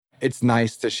it's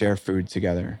nice to share food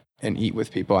together and eat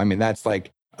with people. I mean, that's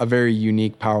like a very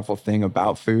unique, powerful thing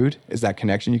about food is that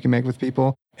connection you can make with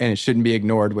people. And it shouldn't be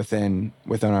ignored within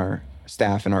our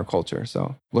staff and our culture.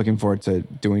 So looking forward to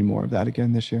doing more of that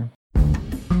again this year.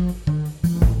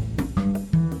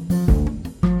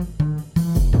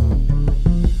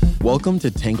 Welcome to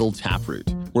Tangled Taproot,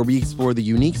 where we explore the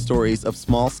unique stories of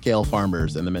small-scale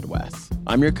farmers in the Midwest.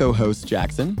 I'm your co-host,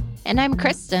 Jackson. And I'm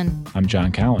Christin. I'm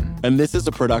John Cowan. And this is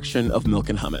a production of Mylk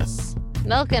and Hummus.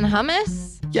 Mylk and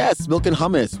Hummus? Yes, Mylk and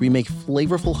Hummus. We make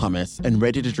flavorful hummus and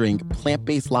ready-to-drink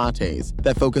plant-based lattes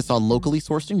that focus on locally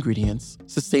sourced ingredients,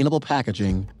 sustainable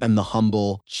packaging, and the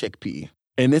humble chickpea.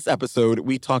 In this episode,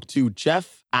 we talk to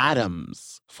Jeff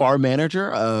Adams, farm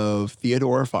manager of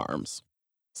Theodora Farms.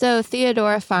 So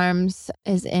Theodora Farms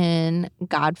is in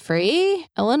Godfrey,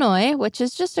 Illinois, which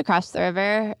is just across the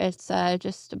river. It's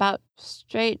just about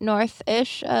straight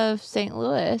north-ish of St.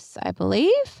 Louis, I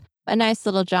believe. A nice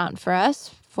little jaunt for us,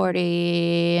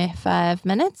 45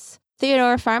 minutes.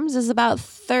 Theodora Farms is about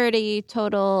 30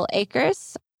 total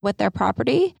acres with their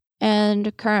property.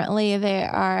 And currently they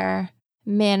are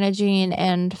managing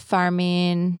and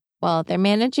farming, well, they're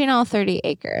managing all 30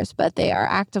 acres, but they are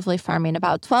actively farming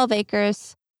about 12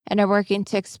 acres. And are working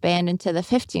to expand into the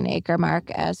 15-acre mark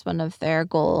as one of their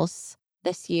goals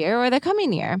this year or the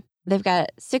coming year. They've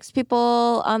got 6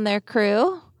 people on their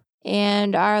crew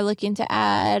and are looking to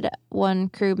add 1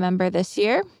 crew member this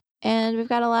year. And we've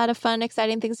got a lot of fun,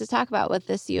 exciting things to talk about with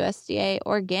this USDA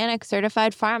Organic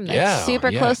Certified Farm that's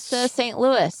super close to St.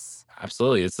 Louis.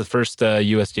 Absolutely. It's the first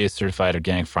USDA Certified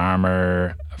Organic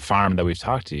farm that we've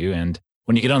talked to. And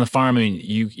when you get on the farm, I mean,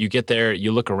 you get there,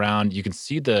 you look around, you can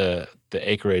see the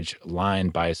acreage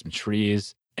lined by some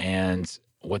trees. And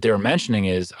what they were mentioning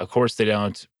is, of course, they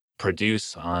don't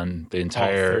produce on the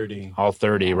entire all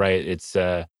 30, right? It's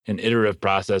an iterative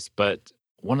process. But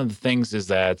one of the things is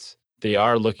that they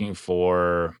are looking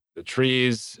for the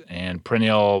trees and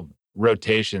perennial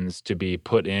rotations to be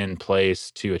put in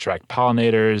place to attract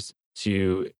pollinators,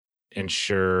 to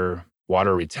ensure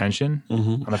water retention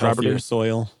on the property. Healthier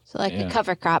soil. So like a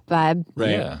cover crop vibe.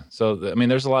 Right. Yeah. So, I mean,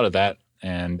 there's a lot of that.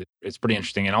 And it's pretty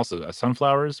interesting. And also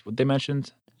sunflowers, what they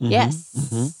mentioned. Yes.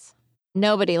 Mm-hmm.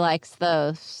 Nobody likes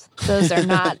those. Those are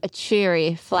not a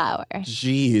cheery flower.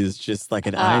 Geez, just like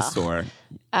an eyesore.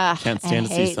 Can't stand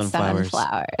to see sunflowers.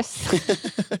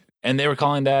 And they were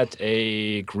calling that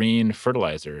a green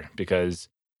fertilizer because,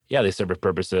 they serve a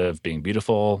purpose of being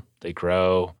beautiful. They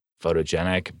grow,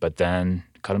 photogenic, but then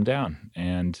cut them down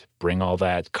and bring all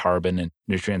that carbon and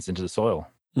nutrients into the soil.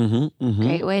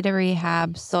 Great way to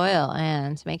rehab soil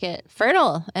and make it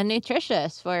fertile and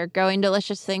nutritious for growing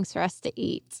delicious things for us to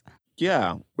eat.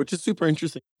 Yeah, which is super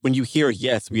interesting. When you hear,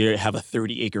 yes, we have a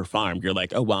 30-acre farm, you're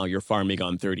like, oh, wow, you're farming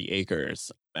on 30 acres.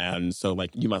 And so, like,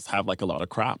 you must have, like, a lot of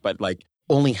crop. But, like,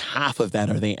 only half of that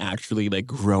are they actually, like,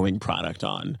 growing product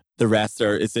on. The rest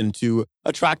is into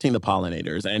attracting the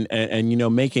pollinators and you know,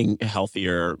 making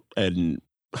healthier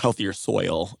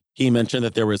soil. He mentioned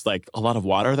that there was like a lot of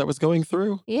water that was going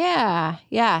through. Yeah.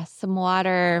 Some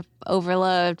water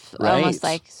overload, almost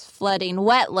like flooding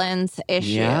wetlands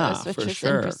issues, which is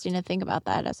interesting to think about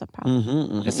that as a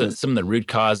problem. And so some of the root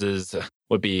causes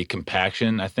would be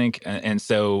compaction, I think. And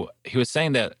so he was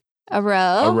saying that a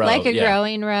row like a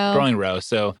growing row. Growing row.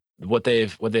 So what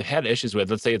they've had issues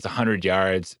with, let's say it's 100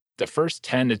 yards, the first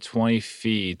 10 to 20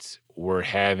 feet were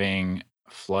having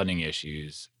flooding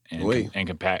issues. And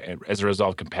as a result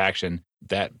of compaction,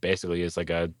 that basically is like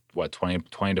a 20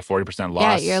 to 40%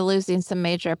 loss. Yeah, you're losing some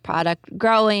major product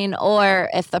growing, or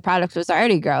if the product was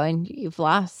already growing, you've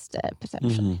lost it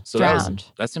potentially. So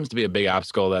that seems to be a big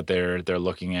obstacle that they're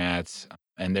looking at,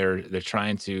 and they're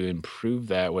trying to improve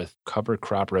that with cover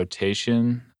crop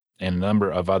rotation and a number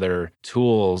of other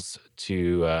tools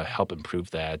to help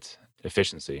improve that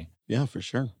efficiency. Yeah, for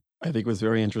sure. I think it was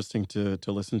very interesting to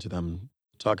listen to them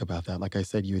talk about that. Like I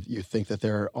said, you think that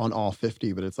they're on all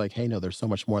 50, but it's like, hey, no, there's so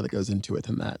much more that goes into it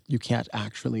than that. You can't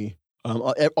actually,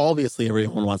 obviously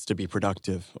everyone wants to be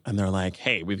productive and they're like,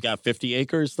 hey, we've got 50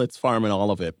 acres, let's farm in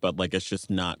all of it. But like, it's just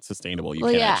not sustainable. You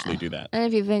can't actually do that. And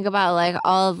if you think about like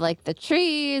all of like the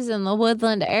trees and the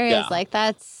woodland areas, like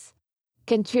that's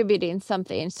contributing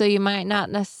something. So you might not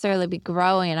necessarily be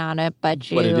growing on it,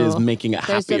 but it is making a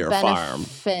happier farm.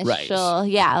 Right.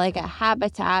 Yeah, like a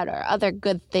habitat or other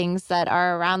good things that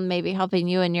are around maybe helping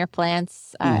you and your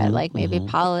plants, like maybe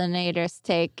pollinators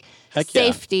take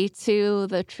safety to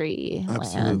the tree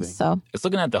land. So it's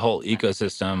looking at the whole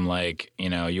ecosystem, like, you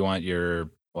know, you want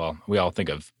we all think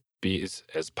of bees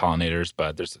as pollinators,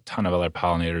 but there's a ton of other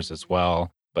pollinators as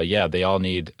well. But yeah, they all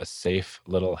need a safe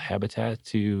little habitat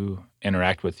to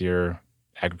interact with your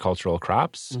agricultural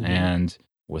crops. And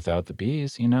without the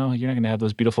bees, you're not going to have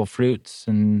those beautiful fruits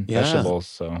and vegetables.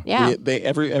 So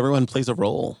everyone plays a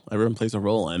role. Everyone plays a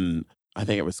role. And I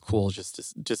think it was cool just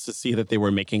to see that they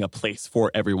were making a place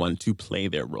for everyone to play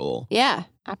their role. Yeah,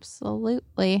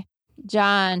 absolutely.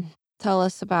 John, tell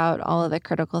us about all of the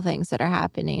critical things that are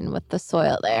happening with the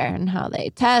soil there and how they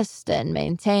test and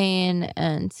maintain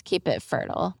and keep it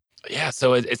fertile. Yeah,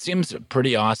 so it seems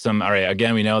pretty awesome. All right,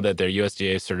 again, we know that they're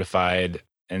USDA certified,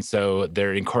 and so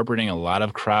they're incorporating a lot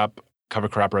of cover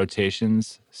crop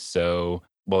rotations. So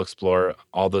we'll explore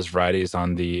all those varieties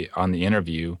on the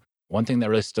interview. One thing that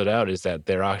really stood out is that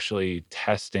they're actually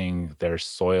testing their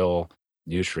soil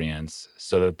nutrients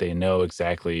so that they know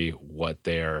exactly what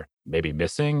they're maybe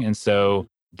missing. And so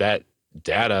that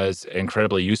data is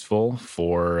incredibly useful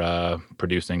for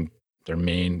producing their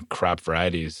main crop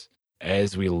varieties.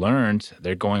 As we learned,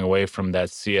 they're going away from that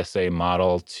CSA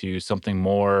model to something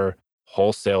more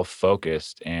wholesale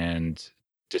focused and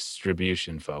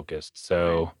distribution focused.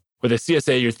 So with a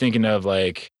CSA, you're thinking of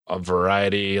like a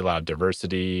variety, a lot of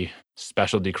diversity,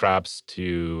 specialty crops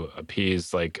to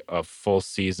appease like a full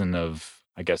season of,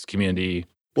 I guess, community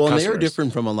customers. And they're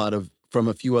different from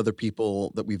a few other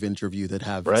people that we've interviewed that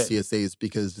have CSAs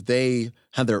because they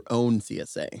had their own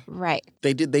CSA. Right.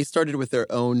 They started with their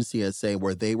own CSA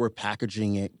where they were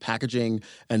packaging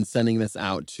and sending this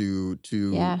out to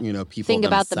people. Think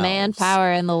about the themselves.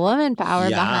 manpower and the woman power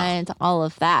behind all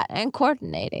of that and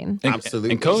coordinating.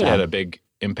 Absolutely. And COVID had a big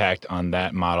impact on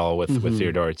that model with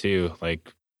Theodora too.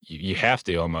 Like you have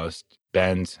to almost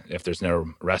bend if there's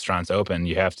no restaurants open.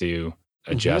 You have to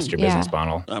adjust your business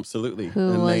model. Absolutely.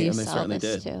 And they certainly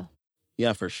did. To?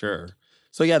 Yeah, for sure.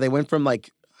 So they went from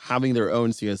like having their own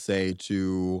CSA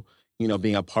to,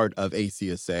 being a part of a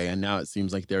CSA. And now it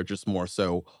seems like they're just more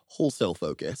so wholesale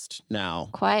focused now.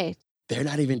 Quite. They're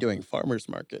not even doing farmers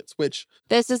markets, which...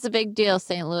 This is a big deal,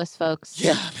 St. Louis folks.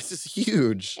 Yeah, this is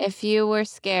huge. If you were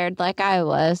scared like I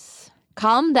was,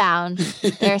 calm down.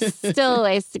 There's still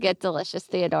ways to get delicious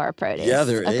Theodora produce. Yeah,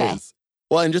 there is.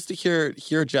 Well, and just to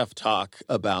hear Jeff talk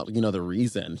about, the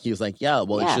reason, he was like,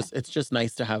 it's just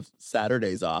nice to have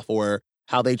Saturdays off, or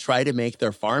how they try to make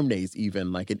their farm days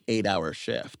even like an 8-hour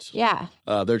shift. Yeah.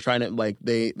 They're trying to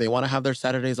they want to have their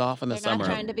Saturdays off in the summer. They're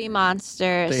not trying to be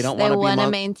monsters. They want to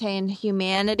maintain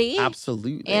humanity.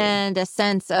 Absolutely. And a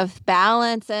sense of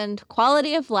balance and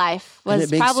quality of life was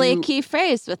probably a key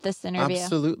phrase with this interview.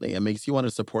 Absolutely. It makes you want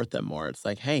to support them more. It's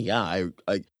like, hey,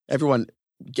 everyone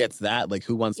gets that. Like,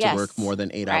 who wants to work more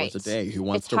than 8 hours a day? Who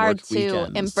wants to work weekends? It's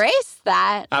hard to embrace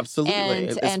that.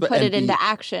 Absolutely. And put it into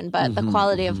action. But the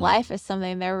quality of life is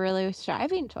something they're really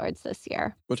striving towards this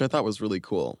year. Which I thought was really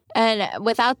cool. And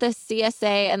without the CSA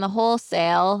and the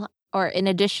wholesale, or in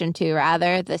addition to,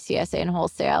 rather, the CSA and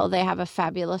wholesale, they have a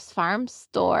fabulous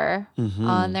FarmStore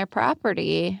on their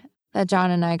property that John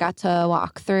and I got to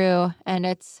walk through. And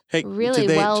it's really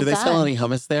well done. Do they sell any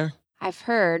hummus there? I've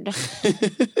heard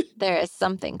there is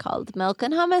something called Mylk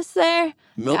and Hummus there.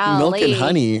 Milk and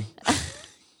honey.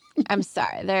 I'm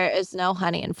sorry. There is no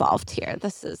honey involved here.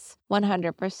 This is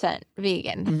 100%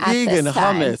 vegan. Vegan at this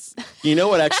time. hummus. You know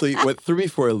what threw me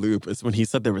for a loop is when he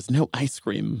said there was no ice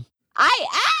cream. I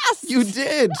asked. You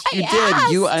did. You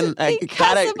did.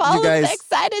 Because of all of the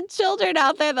excited children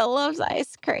out there that loves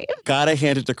ice cream. Gotta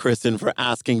hand it to Christin for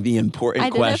asking the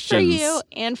important questions. I did it for you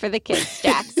and for the kids,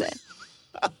 Jackson.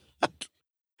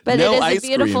 But no it is a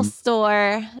beautiful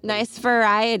store, nice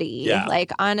variety. Yeah.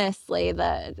 Like, honestly,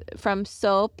 from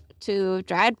soap to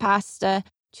dried pasta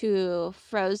to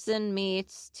frozen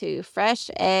meats to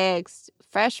fresh eggs,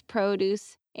 fresh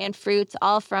produce and fruits,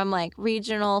 all from like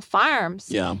regional farms.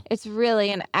 Yeah. It's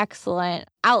really an excellent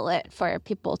outlet for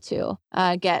people to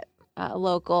get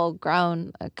local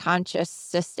grown, conscious,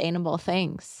 sustainable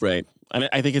things. Right.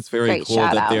 I think it's very cool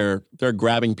that they're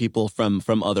grabbing people from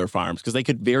other farms, because they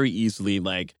could very easily be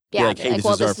like, hey, this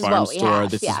is our farm store.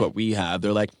 This is what we have.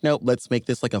 They're like, nope, let's make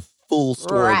this like a full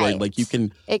store where like you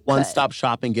can one-stop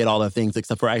shop and get all the things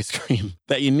except for ice cream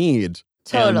that you need.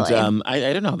 Totally. And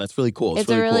I don't know. That's really cool. It's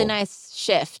a really nice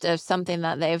shift of something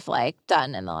that they've like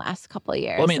done in the last couple of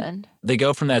years. Well, they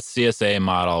go from that CSA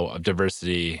model of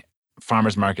diversity,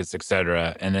 farmers markets, et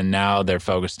cetera, and then now they're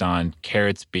focused on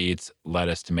carrots, beets,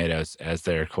 lettuce, tomatoes as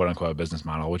their quote-unquote business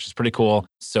model, which is pretty cool.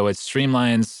 So it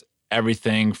streamlines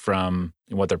everything from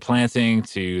what they're planting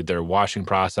to their washing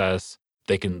process.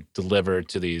 They can deliver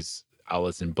to these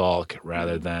outlets in bulk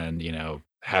rather than,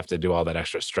 have to do all that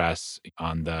extra stress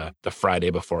on the Friday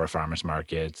before a farmer's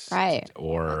market. Right.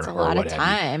 That's a lot of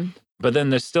time. But then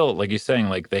there's still, like you're saying,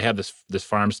 like they have this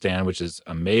farm stand, which is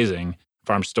amazing,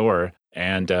 farm store,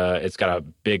 and it's got a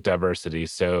big diversity.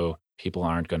 So people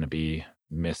aren't going to be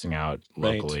missing out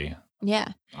locally. Yeah.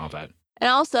 All that. And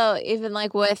also, even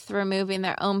like with removing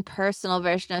their own personal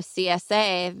version of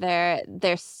CSA,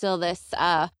 there's still this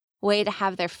way to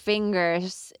have their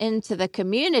fingers into the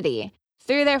community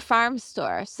through their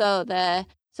FarmStore.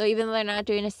 So even though they're not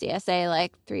doing a CSA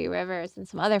like Three Rivers and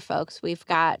some other folks, we've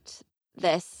got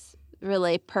this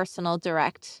really personal,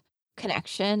 direct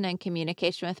connection and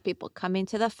communication with people coming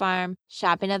to the farm,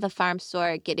 shopping at the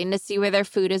FarmStore, getting to see where their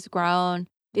food is grown.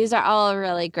 These are all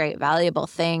really great, valuable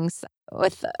things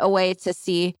with a way to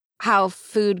see how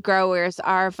food growers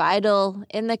are vital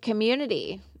in the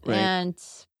community. Right. And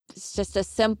it's just a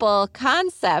simple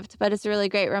concept, but it's a really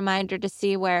great reminder to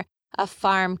see where a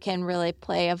farm can really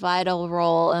play a vital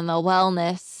role in the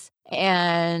wellness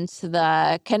and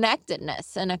the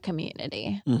connectedness in a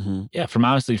community. Mm-hmm. Yeah, from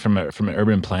an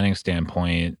urban planning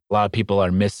standpoint, a lot of people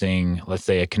are missing, let's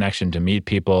say, a connection to meet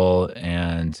people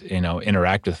and,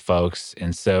 interact with folks.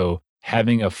 And so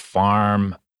having a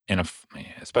farm and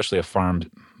especially a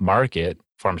farm market,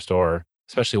 farm store,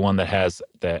 especially one that has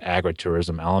the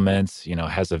agritourism elements,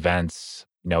 has events,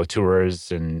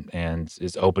 tours and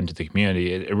is open to the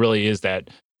community. It really is that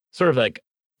sort of like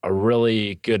a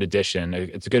really good addition.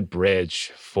 It's a good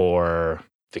bridge for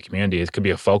the community. It could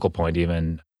be a focal point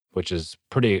even, which is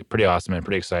pretty awesome and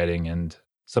pretty exciting and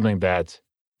something that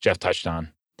Jeff touched on.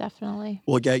 Definitely.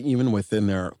 Well, yeah, even within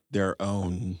their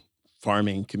own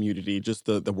farming community, just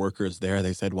the workers there,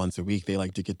 they said once a week they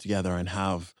like to get together and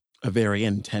have a very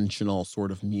intentional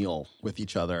sort of meal with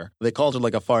each other. They called it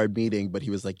like a farm meeting, but he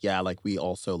was like, yeah, like we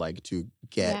also like to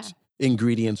get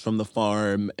ingredients from the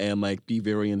farm and like be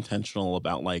very intentional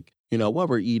about like, what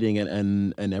we're eating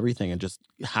and everything, and just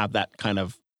have that kind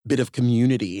of bit of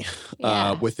community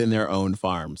within their own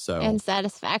farm. So and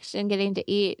satisfaction getting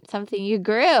to eat something you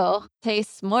grew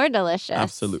tastes more delicious.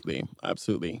 Absolutely.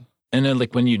 And then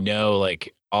like when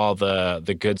like all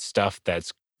the good stuff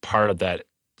that's part of that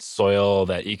soil,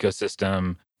 that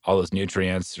ecosystem, all those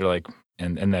nutrients are like,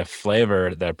 and the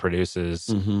flavor that produces,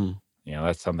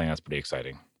 that's something that's pretty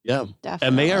exciting. Yeah. Definitely.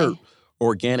 And they are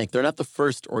organic. They're not the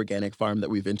first organic farm that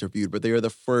we've interviewed, but they are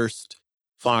the first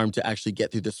farm to actually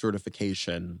get through the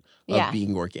certification of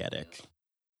being organic.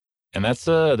 And that's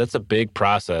a big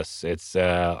process. It's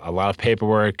a lot of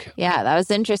paperwork. Yeah, that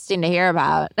was interesting to hear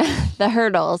about the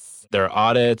hurdles. There are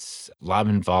audits, a lot of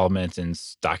involvement in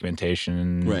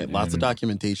documentation. Right, lots of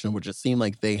documentation, which it seemed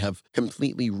like they have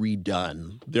completely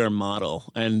redone their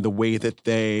model and the way that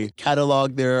they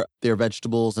catalog their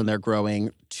vegetables and their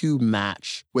growing to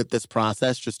match with this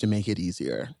process just to make it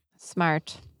easier.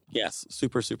 Smart. Yes,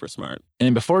 super, super smart.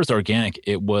 And before it was organic,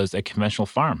 it was a conventional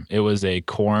farm. It was a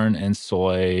corn and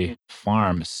soy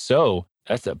farm. So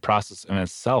that's a process in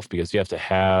itself because you have to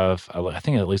have, I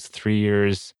think, at least 3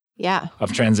 years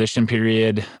of transition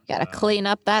period. Got to clean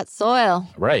up that soil.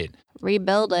 Right.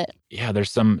 Rebuild it. Yeah,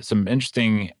 there's some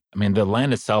interesting, the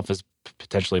land itself has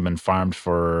potentially been farmed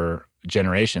for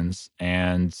generations.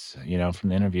 And, from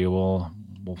the interview, we'll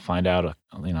find out,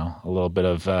 a little bit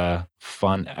of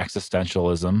fun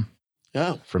existentialism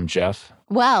from Jeff.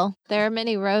 Well, there are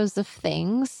many rows of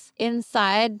things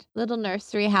inside little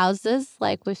nursery houses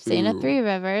like we've seen at Three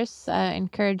Rivers,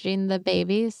 encouraging the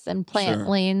babies and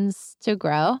plantlings to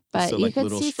grow. But so you like could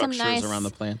little see some structures nice around the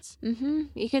plants.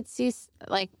 You could see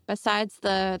like besides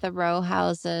the row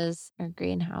houses or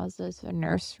greenhouses or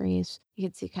nurseries, you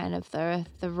could see kind of the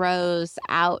rows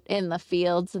out in the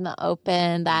fields in the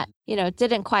open that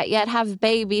didn't quite yet have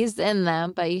babies in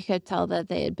them, but you could tell that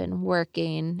they had been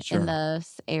working in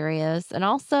those areas. And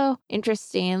also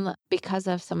interesting because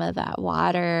of some of that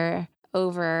water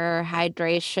over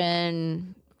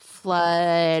hydration,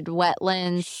 flood,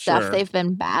 wetlands stuff they've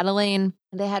been battling.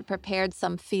 They had prepared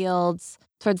some fields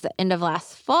towards the end of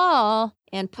last fall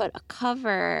and put a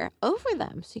cover over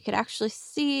them so you could actually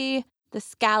see the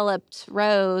scalloped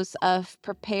rows of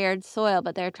prepared soil,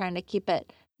 but they're trying to keep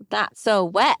it not so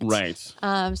wet. Right.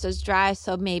 So it's dry,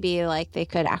 so maybe like they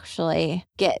could actually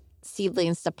get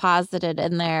seedlings deposited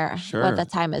in there when the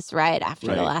time is right after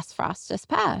the last frost has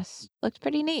passed. Looked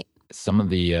pretty neat. Some of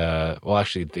the,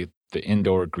 the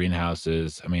indoor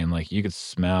greenhouses, like you could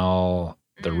smell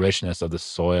the richness of the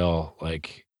soil,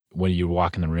 like when you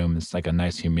walk in the room, it's like a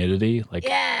nice humidity. Like,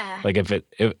 like if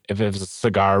it was a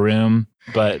cigar room,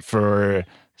 but for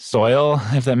soil,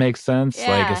 if that makes sense.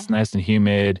 Like it's nice and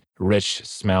humid, rich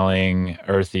smelling,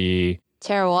 earthy.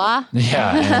 Terroir.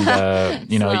 Yeah.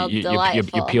 And, you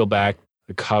peel back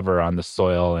the cover on the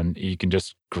soil and you can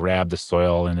just grab the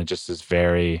soil and it just is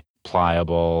very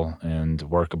pliable and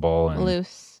workable and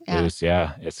loose.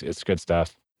 Yeah. It's good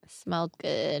stuff. It smelled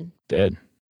good. Did.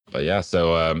 But yeah,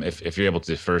 so if you're able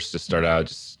to first just start out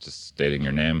just stating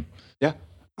your name. Yeah.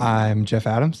 I'm Jeff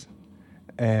Adams,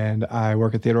 and I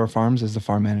work at Theodora Farms as the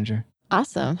farm manager.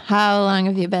 Awesome. How long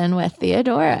have you been with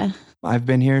Theodora? I've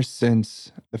been here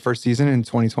since the first season in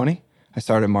 2020. I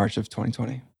started March of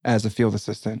 2020 as a field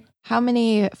assistant. How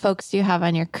many folks do you have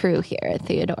on your crew here at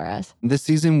Theodora's? This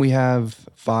season, we have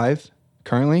 5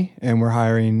 currently, and we're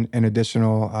hiring an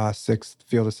additional 6th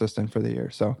field assistant for the year.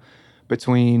 So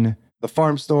between the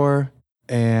FarmStore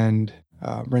and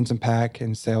rinse and pack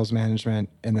and sales management,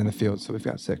 and then the field. So we've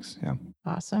got 6. Yeah.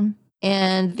 Awesome.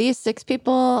 And these 6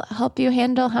 people help you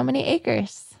handle how many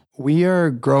acres? We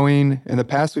are growing. In the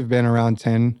past, we've been around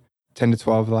 10 to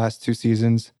 12 the last 2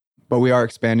 seasons, but we are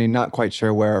expanding. Not quite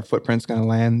sure where our footprint's going to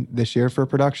land this year for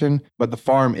production, but the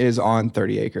farm is on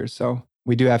 30 acres. So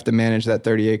we do have to manage that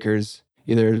 30 acres,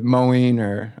 either mowing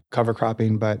or cover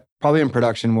cropping, but probably in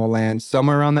production we'll land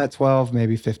somewhere around that 12,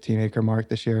 maybe 15 acre mark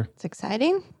this year. It's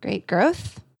exciting. Great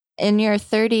growth. In your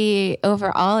 30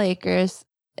 overall acres,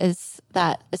 is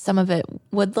that some of it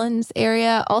woodlands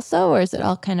area also, or is it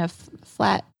all kind of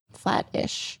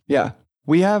flat-ish? Yeah.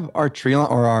 We have our tree line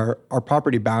or our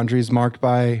property boundaries marked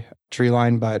by tree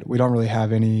line, but we don't really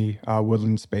have any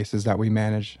woodland spaces that we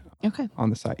manage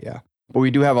on the site. Yeah. But we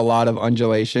do have a lot of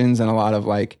undulations and a lot of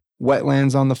like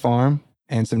wetlands on the farm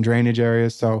and some drainage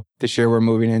areas. So this year we're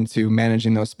moving into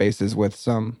managing those spaces with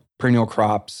some perennial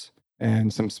crops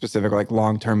and some specific like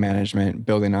long-term management,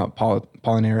 building out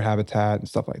pollinator habitat and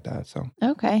stuff like that.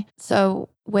 So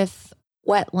with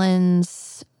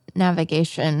wetlands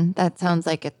navigation, that sounds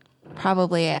like it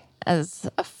probably as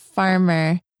a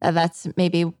farmer, that's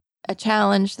maybe a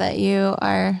challenge that you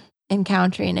are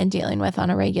encountering and dealing with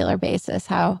on a regular basis.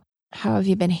 How have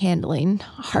you been handling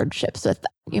hardships with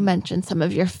that? You mentioned some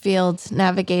of your field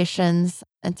navigations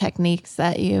and techniques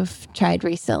that you've tried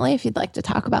recently. If you'd like to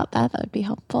talk about that, that would be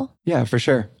helpful. Yeah, for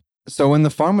sure. So when the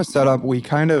farm was set up, we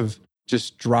kind of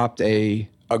just dropped a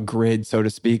grid, so to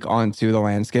speak, onto the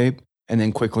landscape and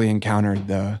then quickly encountered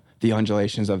the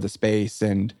undulations of the space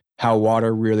and how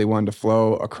water really wanted to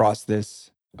flow across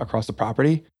the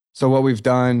property. So what we've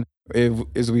done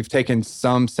is we've taken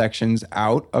some sections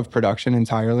out of production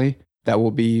entirely that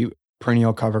will be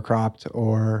perennial cover cropped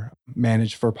or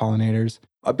managed for pollinators.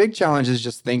 A big challenge is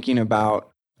just thinking about,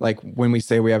 like, when we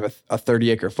say we have a 30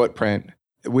 acre footprint,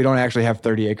 we don't actually have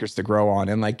 30 acres to grow on,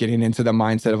 and like getting into the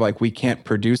mindset of like, we can't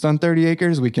produce on 30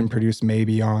 acres, we can produce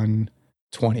maybe on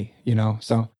 20,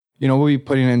 So, we'll be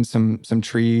putting in some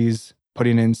trees,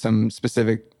 putting in some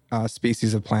specific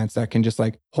species of plants that can just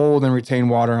like hold and retain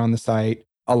water on the site,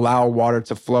 allow water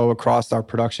to flow across our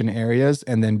production areas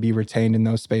and then be retained in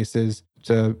those spaces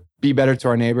to be better to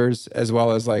our neighbors, as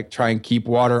well as like try and keep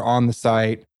water on the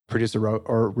site, reduce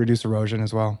erosion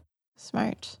as well.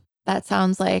 Smart. That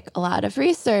sounds like a lot of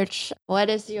research. What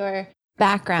is your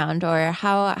background, or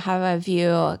how have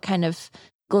you kind of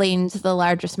gleaned the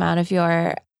largest amount of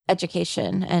your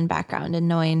education and background in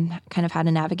knowing kind of how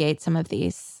to navigate some of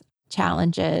these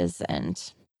challenges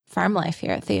and farm life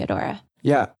here at Theodora?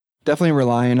 Yeah, definitely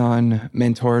relying on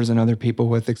mentors and other people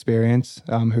with experience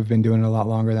who've been doing it a lot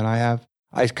longer than I have.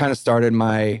 I kind of started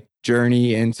my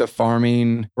journey into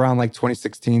farming around like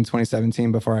 2016, 2017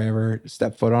 before I ever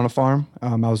stepped foot on a farm.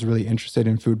 I was really interested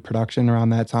in food production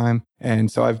around that time.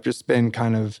 And so I've just been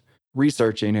kind of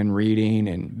researching and reading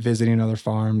and visiting other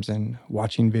farms and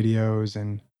watching videos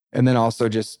and then also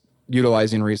just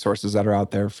utilizing resources that are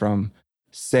out there from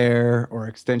SARE or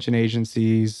extension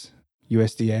agencies,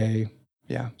 USDA.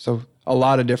 Yeah, so a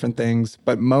lot of different things,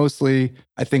 but mostly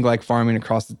I think like farming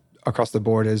across the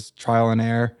board is trial and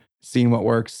error, seeing what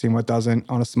works, seeing what doesn't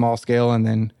on a small scale, and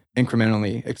then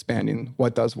incrementally expanding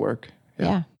what does work.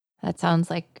 Yeah, that sounds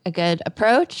like a good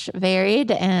approach,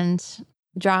 varied and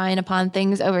drawing upon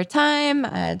things over time,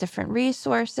 different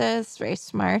resources, very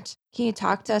smart. Can you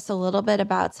talk to us a little bit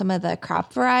about some of the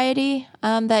crop variety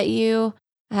that you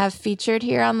have featured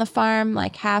here on the farm,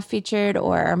 like have featured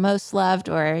or are most loved,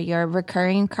 or your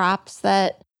recurring crops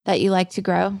that you like to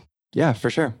grow? Yeah, for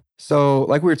sure. So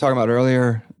like we were talking about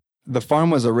earlier, the farm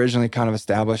was originally kind of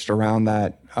established around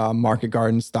that market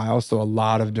garden style. So a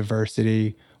lot of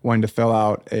diversity, wanting to fill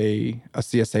out a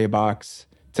CSA box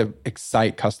to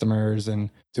excite customers and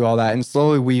do all that. And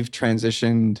slowly we've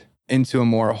transitioned into a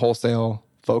more wholesale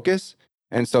focus.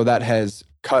 And so that has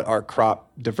cut our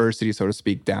crop diversity, so to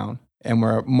speak, down. And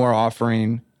we're more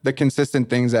offering the consistent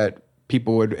things that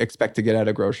people would expect to get at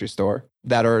a grocery store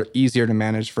that are easier to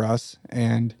manage for us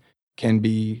and can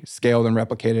be scaled and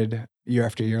replicated year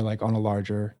after year, like on a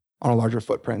larger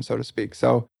footprint, so to speak.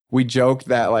 So we joke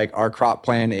that like our crop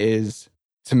plan is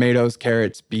tomatoes,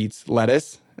 carrots, beets,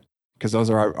 lettuce, because those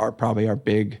are our probably our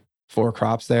big 4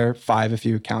 crops there, 5 if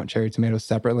you count cherry tomatoes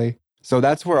separately. So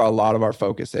that's where a lot of our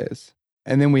focus is.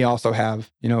 And then we also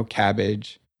have,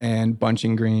 cabbage and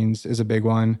bunching greens is a big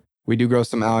one. We do grow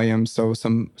some alliums, so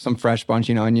some fresh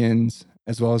bunching onions,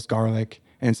 as well as garlic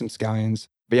and some scallions.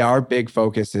 But yeah, our big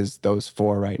focus is those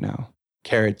 4 right now: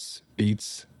 carrots,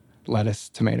 beets, lettuce,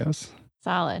 tomatoes.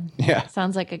 Solid. Yeah.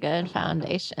 Sounds like a good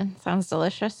foundation. Sounds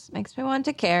delicious. Makes me want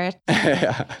to carrot.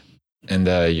 Yeah. And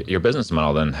your business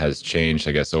model then has changed,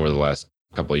 I guess, over the last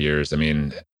couple of years. I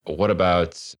mean, what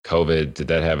about COVID? Did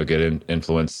that have a good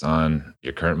influence on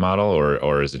your current model,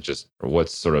 or is it just, or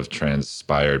what's sort of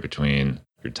transpired between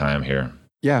your time here?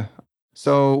 Yeah.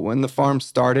 So when the farm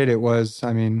started, it was,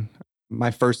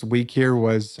 my first week here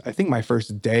was, I think my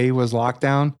first day was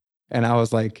lockdown. And I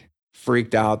was like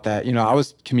freaked out that, I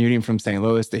was commuting from St.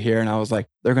 Louis to here. And I was like,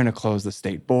 they're going to close the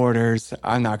state borders.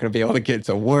 I'm not going to be able to get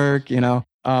to work,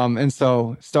 And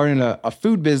so starting a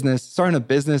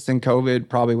business in COVID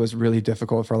probably was really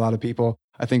difficult for a lot of people.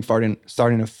 I think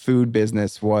starting a food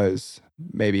business was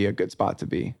maybe a good spot to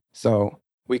be. So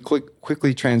we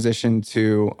quickly transitioned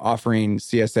to offering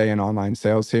CSA and online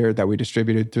sales here that we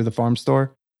distributed through the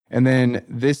FarmStore. And then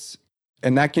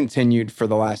that continued for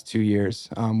the last 2 years.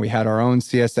 We had our own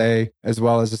CSA as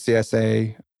well as a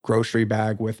CSA grocery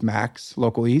bag with Max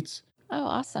Local Eats. Oh,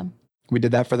 awesome. We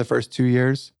did that for the first 2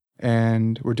 years,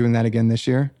 and we're doing that again this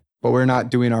year. But we're not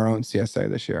doing our own CSA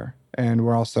this year. And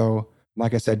we're also,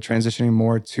 like I said, transitioning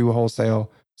more to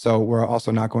wholesale. So we're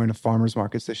also not going to farmers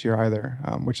markets this year either,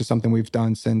 which is something we've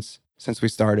done since we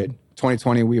started.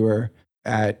 2020, we were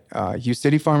at U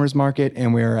City Farmers Market,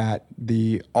 and we were at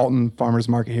the Alton Farmers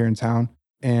Market here in town.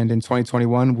 And in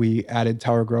 2021, we added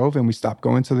Tower Grove, and we stopped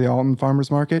going to the Alton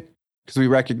Farmers Market because we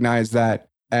recognized that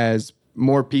as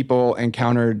more people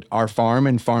encountered our farm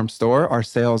and FarmStore, our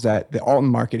sales at the Alton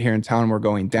Market here in town were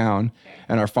going down,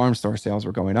 and our FarmStore sales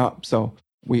were going up. So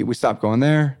we stopped going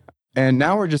there. And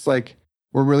now we're just like,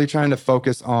 we're really trying to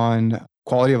focus on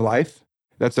quality of life.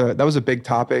 That was a big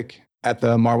topic at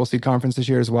the Marble Seed Conference this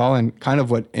year as well. And kind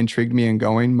of what intrigued me in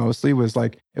going mostly was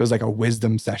like, it was like a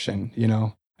wisdom session,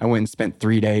 I went and spent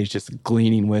 3 days just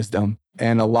gleaning wisdom.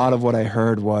 And a lot of what I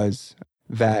heard was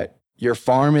that your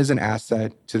farm is an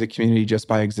asset to the community just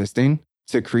by existing,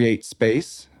 to create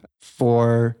space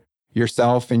for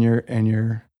yourself and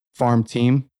your farm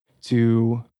team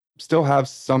to still have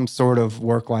some sort of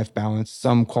work-life balance,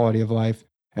 some quality of life.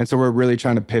 And so we're really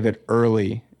trying to pivot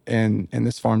early in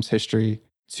this farm's history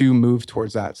to move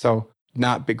towards that. So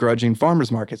not begrudging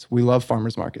farmers markets. We love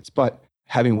farmers markets, but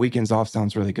having weekends off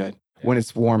sounds really good when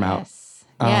it's warm out.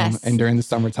 Yes. And during the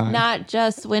summertime. Not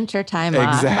just wintertime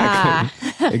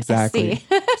Exactly. off. Exactly.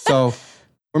 So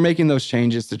we're making those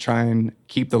changes to try and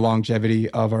keep the longevity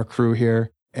of our crew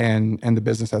here and the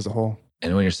business as a whole.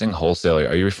 And when you're saying wholesale,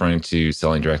 are you referring to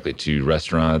selling directly to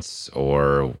restaurants,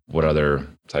 or what other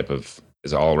type of,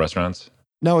 is it all restaurants?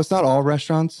 No, it's not all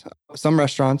restaurants. Some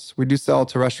restaurants, we do sell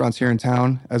to restaurants here in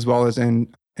town as well as in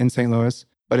St. Louis,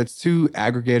 but it's to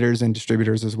aggregators and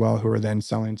distributors as well who are then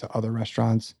selling to other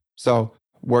restaurants. So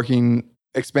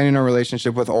expanding our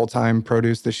relationship with Old Time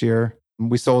Produce this year.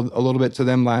 We sold a little bit to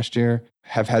them last year,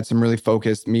 have had some really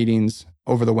focused meetings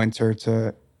over the winter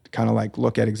to kind of like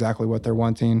look at exactly what they're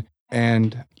wanting,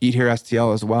 and Eat Here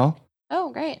STL as well.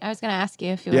 Oh, great. I was going to ask you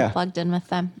if you were plugged in with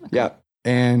them. Okay. Yeah.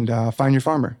 And Find Your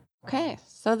Farmer. Okay.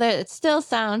 So it still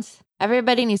sounds,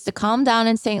 everybody needs to calm down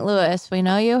in St. Louis. We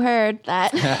know you heard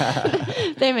that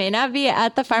they may not be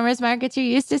at the farmers markets you're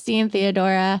used to seeing,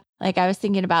 Theodora. Like I was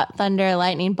thinking about thunder,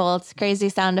 lightning bolts, crazy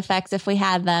sound effects if we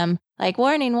had them. Like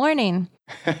warning, warning.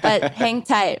 But hang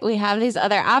tight. We have these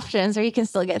other options where you can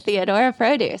still get Theodora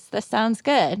produce. This sounds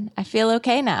good. I feel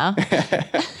okay now.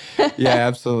 Yeah,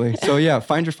 absolutely. So yeah,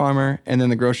 Find Your Farmer, and then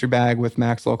the grocery bag with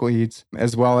Max Local Eats,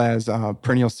 as well as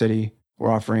Perennial City.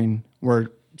 We're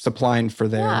supplying for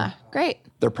their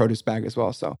produce bag as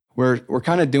well. So we're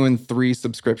kind of doing 3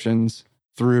 subscriptions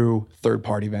through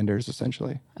third-party vendors,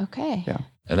 essentially. Okay. Yeah.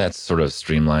 And that's sort of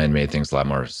streamlined, made things a lot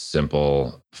more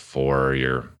simple for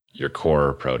your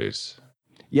core produce.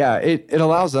 Yeah, it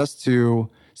allows us to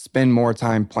spend more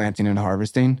time planting and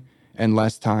harvesting and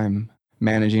less time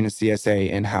managing a CSA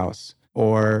in-house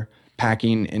or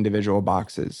packing individual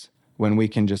boxes, when we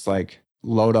can just like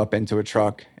load up into a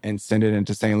truck and send it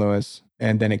into St. Louis,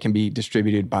 and then it can be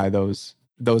distributed by those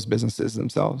businesses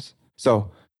themselves.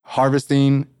 So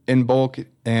harvesting in bulk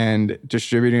and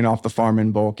distributing off the farm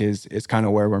in bulk is kind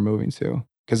of where we're moving to,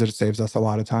 because it saves us a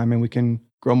lot of time and we can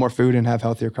grow more food and have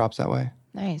healthier crops that way.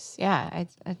 Nice. Yeah,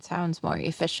 it sounds more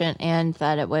efficient, and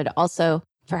that it would also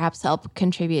perhaps help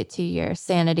contribute to your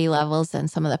sanity levels and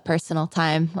some of the personal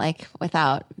time, like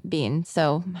without being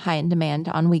so high in demand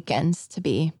on weekends to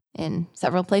be in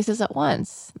several places at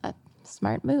once. That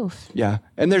Smart move. Yeah.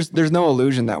 And there's no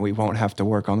illusion that we won't have to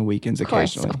work on the weekends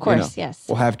occasionally. Of course, yes.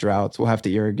 We'll have droughts. We'll have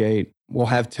to irrigate. We'll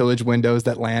have tillage windows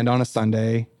that land on a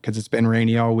Sunday because it's been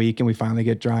rainy all week and we finally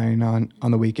get drying on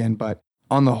the weekend. But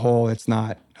on the whole, it's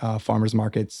not farmers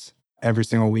markets every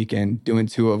single weekend, doing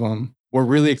 2 of them. We're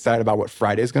really excited about what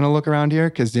Friday is going to look around here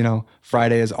because,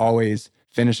 Friday is always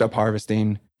finish up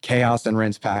harvesting, chaos and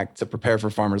rinse pack to prepare for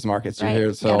farmers markets. Right.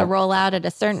 Here, so you got to roll out at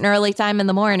a certain early time in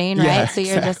the morning, right? Yeah, so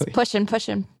you're exactly. just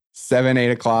pushing. 7, 8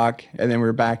 o'clock. And then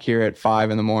we're back here at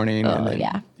 5 in the morning. Oh, and then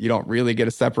yeah. you don't really get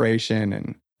a separation.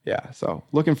 And so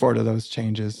looking forward to those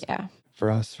changes for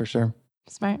us, for sure.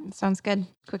 Smart. Sounds good.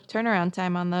 Quick turnaround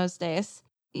time on those days.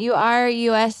 You are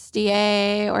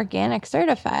USDA Organic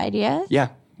certified, yes? Yeah,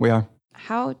 we are.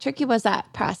 How tricky was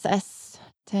that process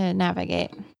to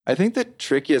navigate? I think the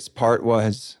trickiest part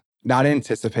was not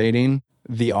anticipating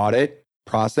the audit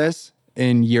process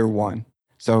in year 1.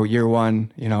 So year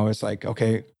 1, it's like,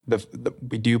 okay,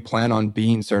 we do plan on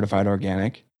being certified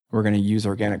organic. We're going to use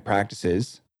organic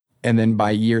practices. And then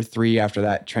by year 3, after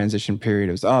that transition period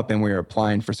was up and we were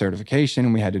applying for certification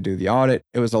and we had to do the audit,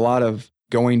 it was a lot of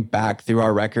going back through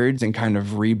our records and kind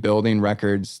of rebuilding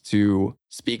records to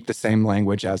speak the same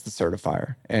language as the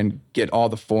certifier and get all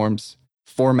the forms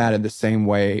formatted the same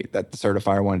way that the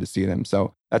certifier wanted to see them.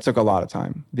 So that took a lot of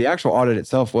time. The actual audit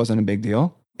itself wasn't a big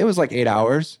deal. It was like 8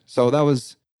 hours. So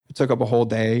it took up a whole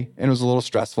day and it was a little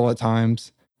stressful at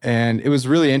times. And it was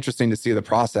really interesting to see the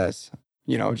process,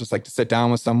 just like to sit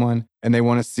down with someone and they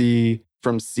want to see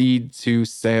from seed to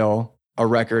sale a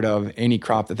record of any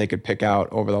crop that they could pick out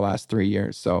over the last 3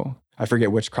 years. So I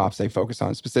forget which crops they focus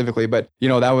on specifically, but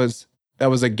that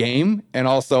was a game and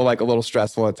also like a little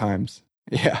stressful at times.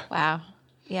 Yeah. Wow.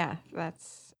 Yeah.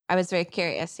 I was very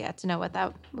curious, to know what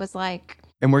that was like.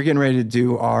 And we're getting ready to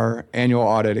do our annual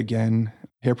audit again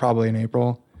here probably in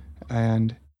April.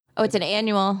 And it's an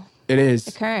annual. It is.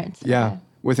 Occurrence. Yeah. Okay.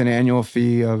 With an annual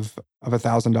fee of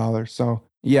 $1,000. So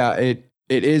yeah, it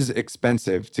is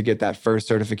expensive to get that first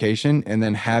certification, and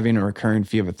then having a recurring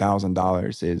fee of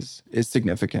 $1,000 is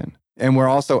significant. And we're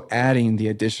also adding the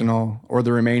additional or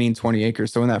the remaining 20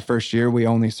 acres. So in that first year, we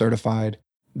only certified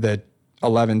the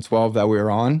 11, 12 that we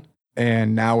were on,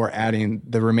 and now we're adding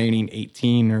the remaining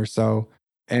 18 or so.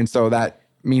 And so that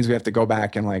means we have to go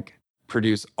back and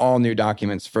produce all new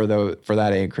documents for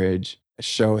that acreage,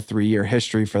 show a 3-year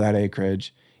history for that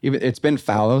acreage. Even it's been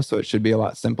fallow, so it should be a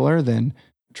lot simpler than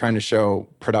trying to show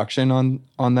production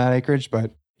on that acreage.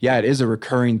 But yeah, it is a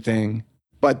recurring thing.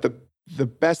 But the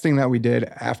best thing that we did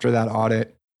after that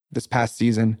audit this past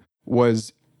season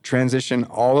was transition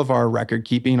all of our record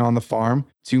keeping on the farm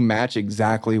to match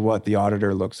exactly what the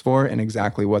auditor looks for and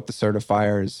exactly what the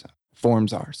certifier's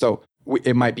forms are. So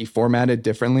it might be formatted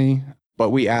differently, but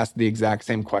we ask the exact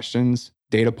same questions,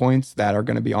 data points that are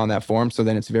going to be on that form. So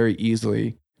then it's very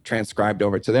easily transcribed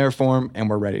over to their form and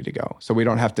we're ready to go. So we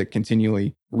don't have to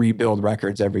continually rebuild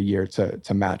records every year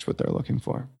to match what they're looking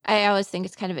for. I always think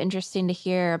it's kind of interesting to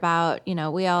hear about,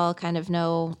 we all kind of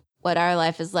know what our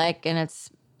life is like, and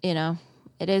it's,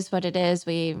 it is what it is.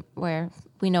 We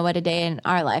know what a day in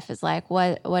our life is like.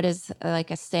 What is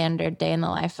like a standard day in the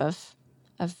life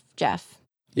of Jeff?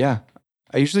 Yeah.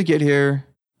 I usually get here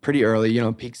pretty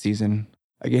early, peak season.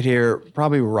 I get here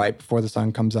probably right before the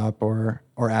sun comes up or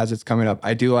as it's coming up.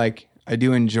 I do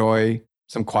enjoy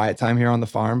some quiet time here on the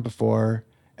farm before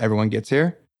everyone gets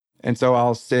here. And so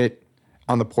I'll sit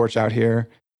on the porch out here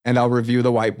and I'll review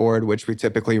the whiteboard, which we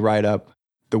typically write up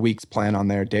the week's plan on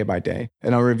there day by day.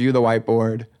 And I'll review the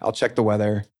whiteboard. I'll check the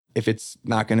weather. If it's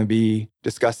not going to be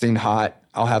disgusting hot,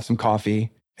 I'll have some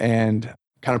coffee and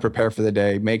kind of prepare for the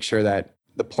day, make sure that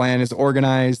the plan is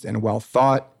organized and well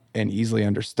thought and easily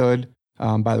understood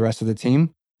by the rest of the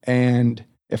team. And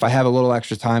if I have a little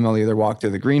extra time, I'll either walk through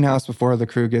the greenhouse before the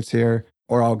crew gets here,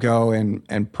 or I'll go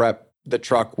and prep the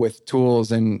truck with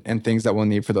tools and things that we'll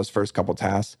need for those first couple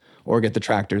tasks, or get the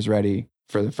tractors ready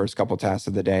for the first couple tasks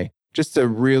of the day, just to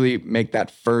really make that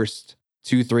first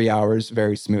 2-3 hours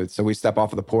very smooth. So we step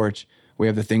off of the porch, we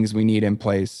have the things we need in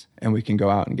place, and we can go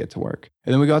out and get to work.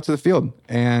 And then we go out to the field.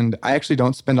 And I actually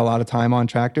don't spend a lot of time on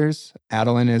tractors.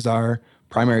 Adelynn is our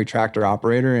primary tractor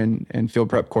operator and field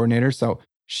prep coordinator. So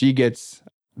she gets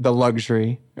the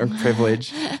luxury or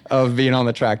privilege of being on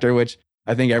the tractor, which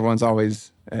I think everyone's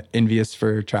always envious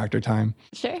for tractor time.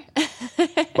 Sure.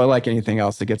 But like anything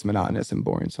else, it gets monotonous and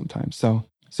boring sometimes. So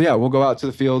yeah, we'll go out to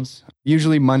the fields.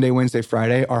 Usually Monday, Wednesday,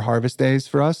 Friday are harvest days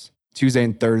for us. Tuesday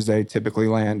and Thursday typically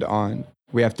land on,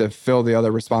 we have to fill the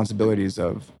other responsibilities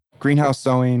of greenhouse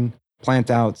sowing,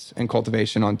 plant outs, and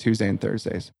cultivation on Tuesday and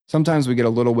Thursdays. Sometimes we get a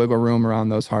little wiggle room around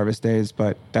those harvest days,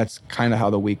 but that's kind of how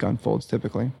the week unfolds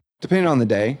typically. Depending on the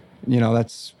day,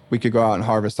 We could go out and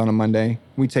harvest on a Monday.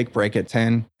 We take break at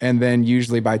 10. And then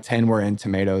usually by 10, we're in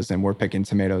tomatoes and we're picking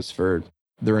tomatoes for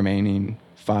the remaining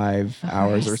 5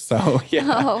 hours or so.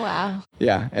 Yeah. Oh, wow.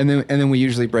 Yeah. And then we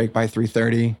usually break by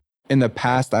 3:30. In the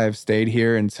past, I've stayed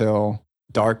here until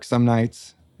dark some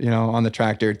nights, on the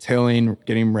tractor, tilling,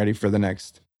 getting ready for the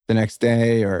next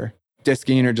day, or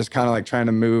disking, or just kind of like trying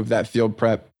to move that field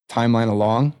prep timeline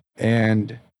along.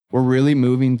 And we're really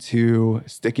moving to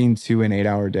sticking to an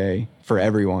 8-hour day for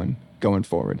everyone going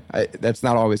forward. That's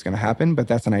not always going to happen, but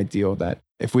that's an ideal, that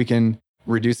if we can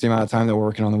reduce the amount of time that we're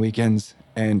working on the weekends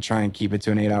and try and keep it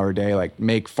to an 8-hour day, like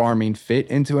make farming fit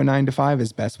into a 9 to 5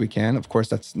 as best we can. Of course,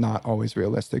 that's not always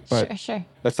realistic, but sure.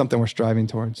 That's something we're striving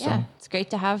towards. Yeah, so. It's great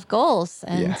to have goals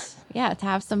and to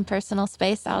have some personal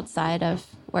space outside of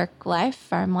work life,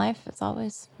 farm life. It's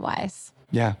always wise.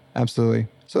 Yeah, absolutely.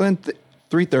 So then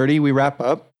 3:30, we wrap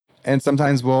up, and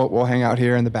sometimes we'll hang out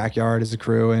here in the backyard as a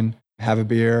crew and have a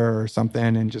beer or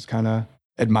something and just kind of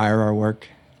admire our work,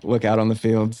 look out on the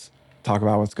fields, talk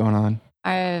about what's going on.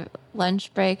 Are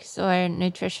lunch breaks or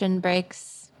nutrition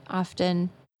breaks often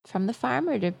from the farm,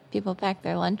 or do people pack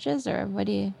their lunches, or what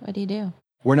do you do?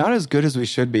 We're not as good as we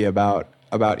should be about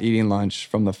eating lunch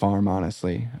from the farm,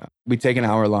 honestly. We take an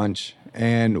hour lunch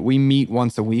and we meet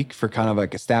once a week for kind of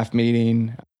like a staff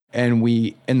meeting. And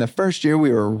in the first year,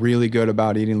 we were really good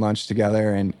about eating lunch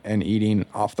together and eating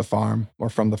off the farm or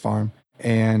from the farm.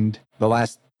 And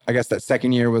that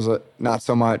second year was not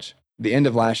so much. The end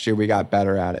of last year, we got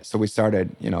better at it. So we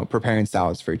started, preparing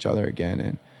salads for each other again.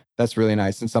 And that's really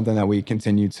nice and something that we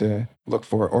continue to look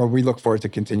for, or we look forward to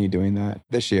continue doing that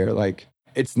this year. Like,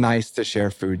 it's nice to share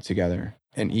food together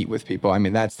and eat with people. I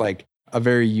mean, that's like a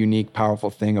very unique, powerful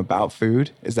thing about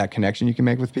food, is that connection you can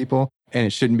make with people. And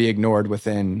it shouldn't be ignored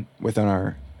within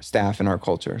our staff and our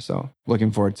culture. So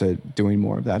looking forward to doing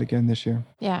more of that again this year.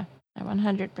 Yeah, I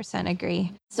 100%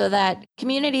 agree. So that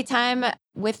community time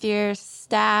with your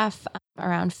staff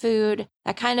around food,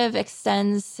 that kind of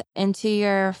extends into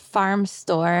your farm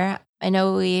store. I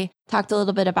know we talked a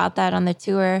little bit about that on the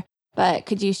tour, but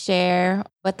could you share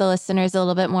with the listeners a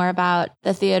little bit more about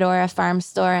the Theodora Farms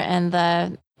store and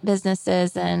the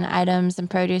businesses and items and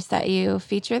produce that you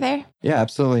feature there? Yeah,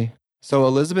 absolutely. So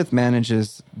Elizabeth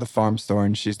manages the farm store,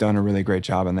 and she's done a really great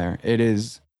job in there. It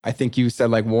is, I think you said,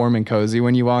 like warm and cozy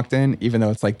when you walked in, even though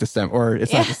it's like December, or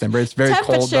it's not December. It's very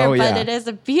cold though. But it is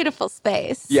a beautiful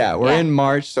space. Yeah, we're in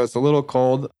March, so it's a little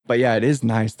cold, but yeah, it is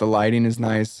nice. The lighting is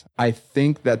nice. I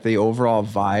think that the overall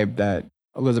vibe that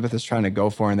Elizabeth is trying to go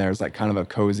for in there is like kind of a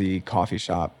cozy coffee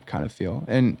shop kind of feel.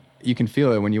 And you can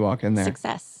feel it when you walk in there.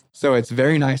 Success. So it's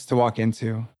very nice to walk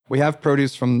into. We have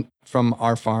produce from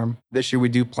our farm. This year, we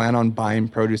do plan on buying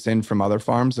produce in from other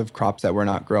farms of crops that we're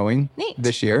not growing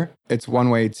this year. It's one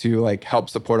way to like help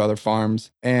support other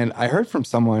farms. And I heard from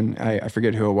someone, I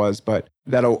forget who it was, but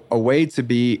that a way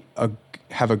to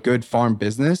have a good farm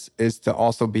business is to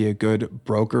also be a good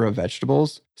broker of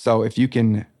vegetables. So if you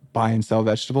can buy and sell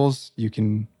vegetables, you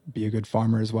can be a good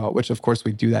farmer as well, which of course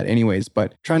we do that anyways,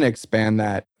 but trying to expand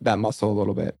that muscle a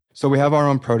little bit. So we have our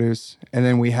own produce, and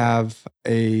then we have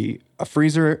a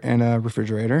freezer and a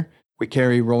refrigerator. We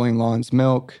carry Rolling Lawns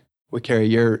milk. We carry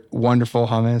your wonderful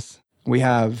hummus. We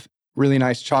have really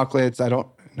nice chocolates. I don't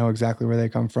know exactly where they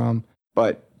come from,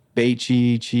 but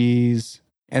Beichy cheese.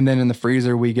 And then in the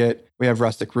freezer, we have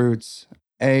Rustic Roots,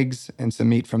 eggs, and some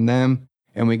meat from them.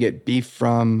 And we get beef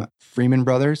from Freeman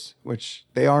Brothers, which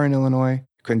they are in Illinois.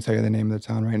 Couldn't tell you the name of the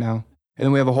town right now. And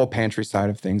then we have a whole pantry side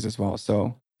of things as well.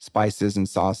 So spices and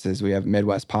sauces. We have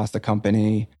Midwest Pasta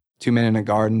Company, 2 Men in a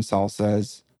Garden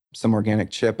salsas, some organic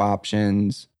chip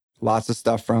options, lots of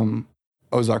stuff from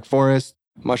Ozark Forest,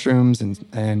 mushrooms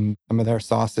and some of their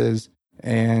sauces,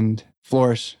 and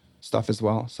Flourish stuff as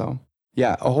well. So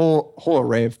yeah, a whole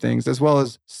array of things, as well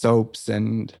as soaps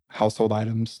and household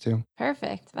items too.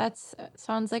 Perfect. That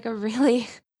sounds like a really,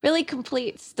 really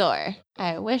complete store.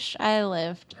 I wish I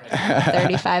lived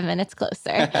 35 minutes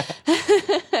closer.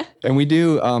 And we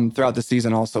do, throughout the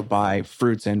season, also buy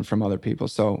fruits in from other people.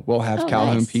 So we'll have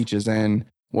Calhoun peaches in.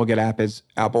 We'll get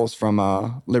apples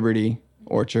from Liberty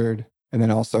Orchard. And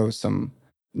then also some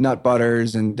nut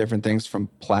butters and different things from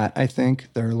Platt, I think.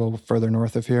 They're a little further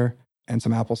north of here. And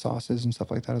some apple sauces and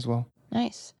stuff like that as well.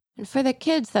 Nice. And for the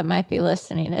kids that might be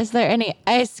listening, is there any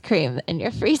ice cream in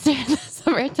your freezer in the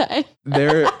summertime?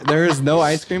 There is no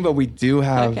ice cream, but we do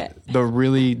have the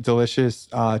really delicious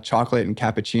chocolate and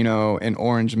cappuccino and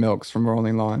orange milks from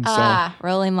Rolling Lawns.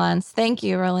 Rolling Lawns. Thank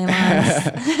you, Rolling Lawns.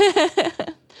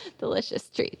 Delicious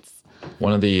treats.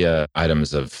 One of the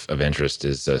items of interest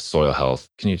is soil health.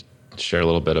 Can you share a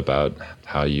little bit about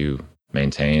how you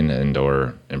maintain and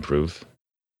or improve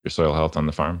your soil health on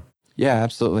the farm? Yeah,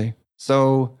 absolutely.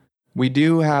 So we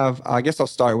do have, I guess I'll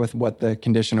start with what the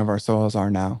condition of our soils are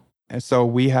now. And so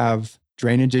we have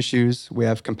drainage issues, we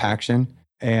have compaction,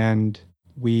 and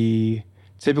we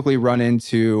typically run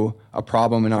into a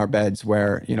problem in our beds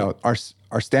where,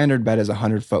 our standard bed is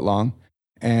 100 foot long.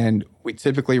 And we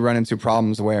typically run into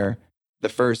problems where the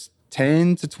first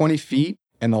 10 to 20 feet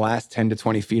and the last 10 to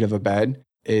 20 feet of a bed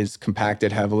is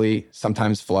compacted heavily,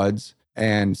 sometimes floods.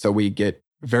 And so we get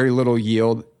very little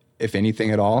yield, if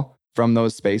anything at all, from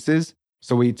those spaces.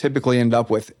 So we typically end up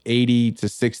with 80 to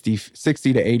 60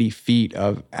 to 80 feet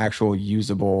of actual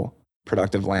usable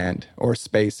productive land or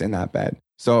space in that bed.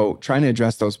 So trying to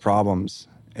address those problems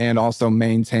and also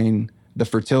maintain the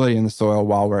fertility in the soil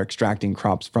while we're extracting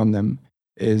crops from them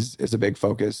is a big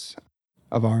focus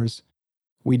of ours.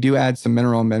 We do add some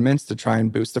mineral amendments to try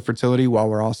and boost the fertility while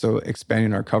we're also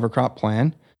expanding our cover crop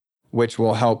plan, which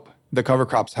will help. The cover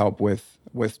crops help with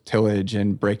tillage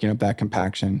and breaking up that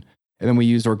compaction. And then we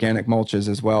use organic mulches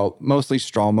as well, mostly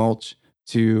straw mulch,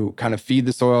 to kind of feed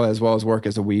the soil as well as work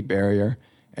as a weed barrier.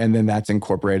 And then that's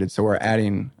incorporated. So we're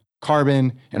adding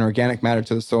carbon and organic matter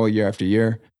to the soil year after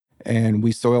year. And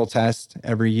we soil test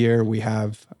every year. We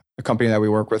have a company that we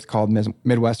work with called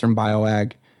Midwestern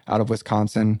Bioag out of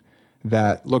Wisconsin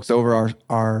that looks over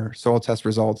our soil test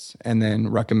results and then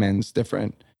recommends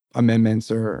different amendments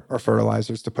or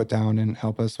fertilizers to put down and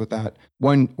help us with that.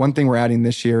 One thing we're adding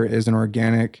this year is an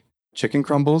organic chicken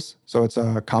crumbles. So it's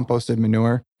a composted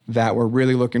manure that we're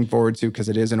really looking forward to because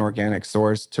it is an organic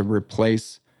source to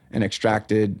replace an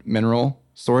extracted mineral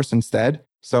source instead.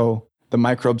 So the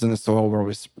microbes in the soil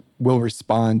will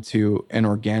respond to an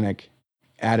organic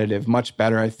additive much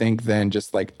better, I think, than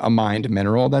just like a mined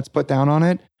mineral that's put down on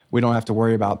it. We don't have to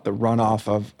worry about the runoff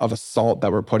of a salt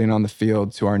that we're putting on the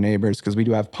field to our neighbors because we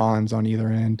do have ponds on either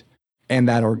end. And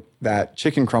that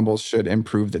chicken crumbles should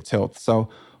improve the tilth. So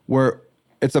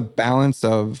it's a balance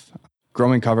of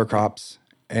growing cover crops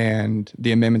and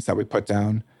the amendments that we put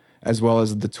down, as well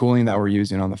as the tooling that we're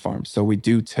using on the farm. So we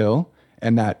do till,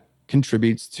 and that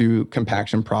contributes to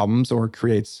compaction problems or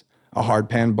creates a hard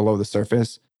pan below the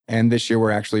surface. And this year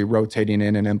we're actually rotating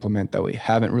in an implement that we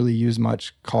haven't really used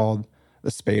much called the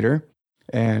spader.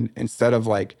 And instead of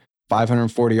like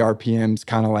 540 RPMs,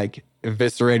 kind of like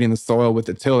eviscerating the soil with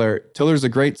the tiller's a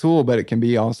great tool, but it can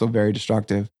be also very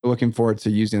destructive. We're looking forward to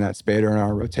using that spader in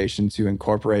our rotation to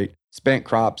incorporate spent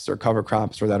crops or cover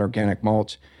crops or that organic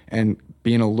mulch and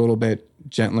being a little bit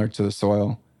gentler to the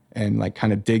soil and like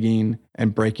kind of digging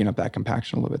and breaking up that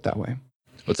compaction a little bit that way.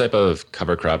 What type of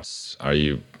cover crops are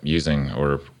you using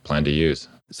or plan to use?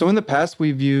 So in the past,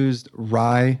 we've used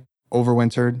rye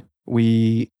overwintered.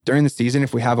 During the season,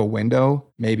 if we have a window,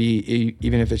 maybe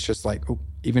even if it's just like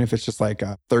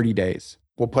 30 days,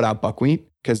 we'll put out buckwheat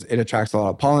because it attracts a lot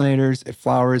of pollinators. It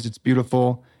flowers. It's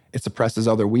beautiful. It suppresses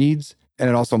other weeds, and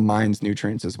it also mines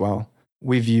nutrients as well.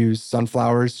 We've used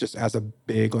sunflowers just as a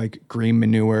big like green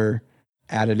manure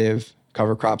additive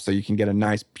cover crop, so you can get a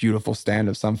nice, beautiful stand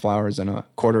of sunflowers in a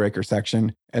 1/4 acre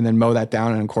section, and then mow that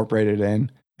down and incorporate it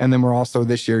in. And then we're also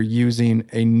this year using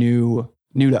a new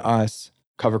to us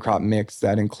cover crop mix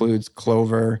that includes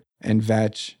clover and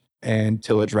vetch and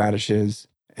tillage radishes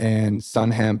and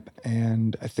sun hemp,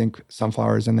 and I think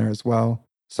sunflowers in there as well.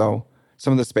 So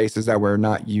some of the spaces that we're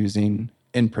not using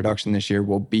in production this year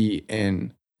will be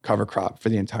in cover crop for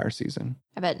the entire season.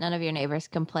 I bet none of your neighbors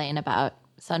complain about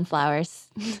sunflowers.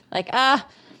 Like,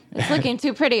 it's looking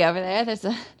too pretty over there. There's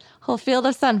a whole field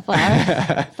of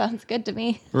sunflowers. Sounds good to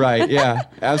me. Right. Yeah,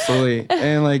 absolutely.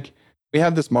 And like, we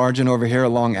have this margin over here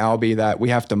along Albee that we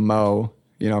have to mow,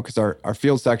 because our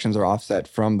field sections are offset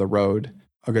from the road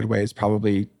a good ways,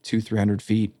 probably 200-300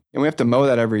 feet. And we have to mow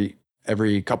that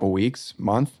every couple weeks,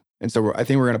 month. And so I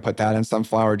think we're going to put that in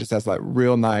sunflower just as like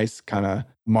real nice kind of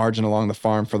margin along the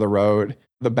farm for the road.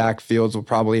 The back fields will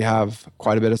probably have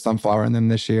quite a bit of sunflower in them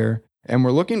this year. And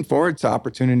we're looking forward to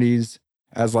opportunities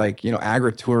as like,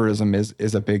 agritourism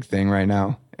is a big thing right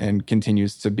now and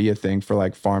continues to be a thing for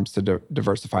like farms to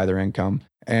diversify their income.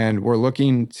 And we're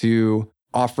looking to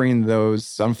offering those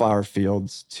sunflower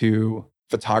fields to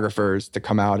photographers to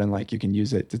come out and like you can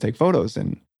use it to take photos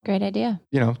and great idea.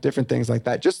 Different things like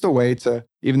that. Just a way to,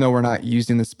 even though we're not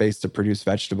using the space to produce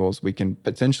vegetables, we can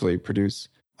potentially produce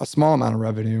a small amount of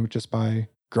revenue just by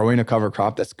growing a cover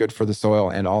crop that's good for the soil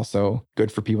and also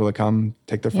good for people to come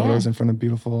take their photos in front of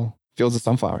beautiful fields of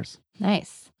sunflowers.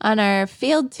 Nice. On our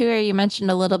field tour, you mentioned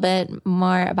a little bit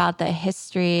more about the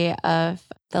history of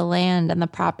the land and the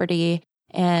property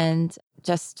and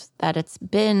just that it's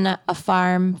been a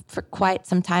farm for quite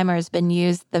some time or has been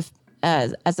used.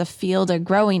 as a field or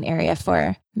growing area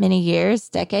for many years,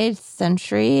 decades,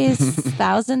 centuries,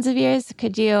 thousands of years.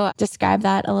 Could you describe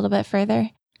that a little bit further?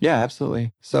 Yeah,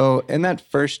 absolutely. So in that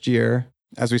first year,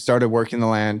 as we started working the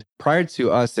land, prior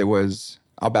to us,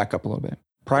 I'll back up a little bit.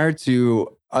 Prior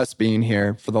to us being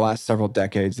here for the last several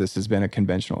decades, this has been a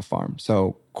conventional farm.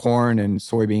 So corn and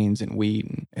soybeans and wheat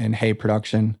and hay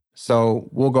production. So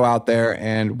we'll go out there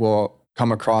and we'll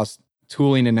come across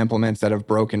tooling and implements that have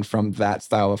broken from that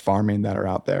style of farming that are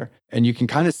out there. And you can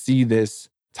kind of see this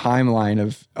timeline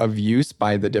of use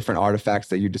by the different artifacts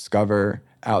that you discover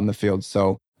out in the field.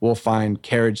 So we'll find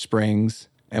carriage springs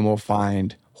and we'll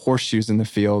find horseshoes in the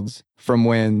fields from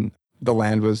when the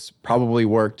land was probably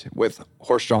worked with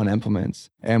horse-drawn implements.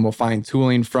 And we'll find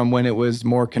tooling from when it was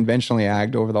more conventionally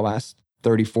agged over the last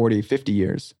 30, 40, 50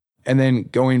 years. And then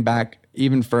going back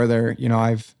even further,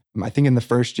 I think in the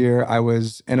first year I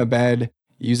was in a bed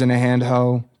using a hand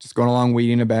hoe, just going along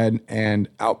weeding a bed, and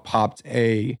out popped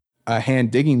a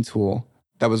hand digging tool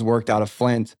that was worked out of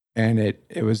flint. And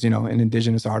it was, an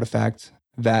indigenous artifact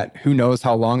that who knows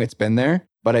how long it's been there.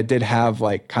 But I did have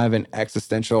like kind of an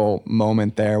existential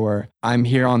moment there where I'm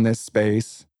here on this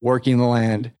space, working the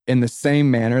land in the same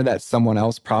manner that someone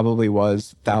else probably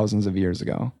was thousands of years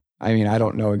ago. I mean, I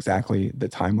don't know exactly the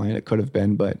timeline it could have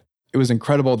been, but it was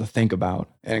incredible to think about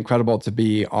and incredible to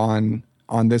be on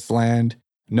this land,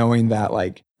 knowing that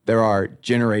like there are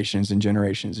generations and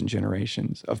generations and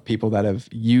generations of people that have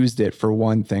used it for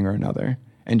one thing or another.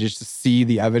 And just to see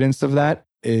the evidence of that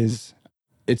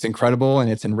it's incredible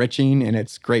and it's enriching, and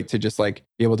it's great to just like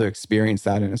be able to experience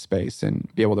that in a space and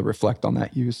be able to reflect on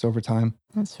that use over time.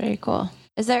 That's very cool.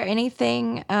 Is there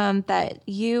anything that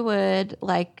you would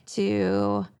like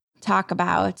to talk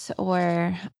about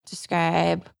or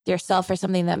describe yourself, or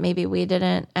something that maybe we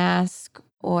didn't ask,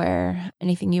 or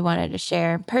anything you wanted to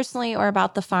share personally or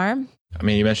about the farm? I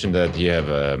mean, you mentioned that you have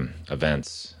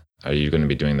events. Are you going to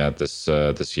be doing that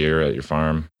this year at your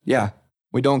farm? Yeah.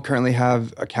 We don't currently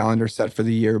have a calendar set for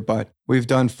the year, but we've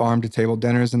done farm-to-table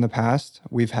dinners in the past.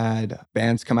 We've had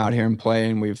bands come out here and play,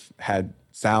 and we've had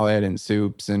salad and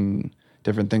soups and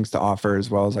different things to offer, as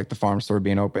well as like the farm store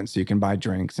being open so you can buy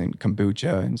drinks and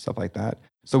kombucha and stuff like that.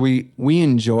 So we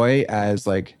enjoy as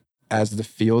the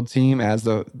field team, as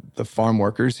the farm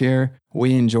workers here,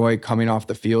 we enjoy coming off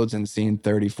the fields and seeing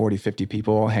 30, 40, 50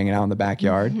 people hanging out in the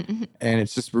backyard. And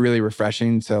it's just really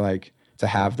refreshing to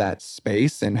have that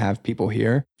space and have people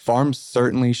here. Farms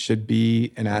certainly should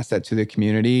be an asset to the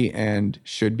community and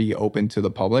should be open to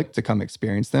the public to come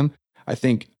experience them. I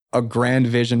think a grand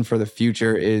vision for the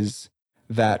future is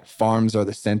that farms are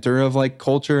the center of like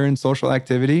culture and social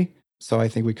activity. So I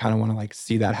think we kind of want to like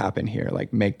see that happen here,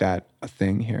 like make that a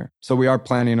thing here. So we are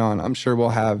planning on, I'm sure we'll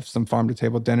have some farm to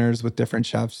table dinners with different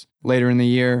chefs later in the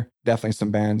year. Definitely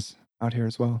some bands out here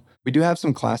as well. We do have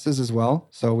some classes as well.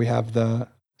 So we have the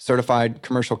certified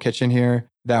commercial kitchen here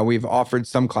that we've offered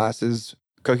some classes,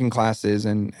 cooking classes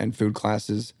and food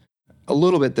classes a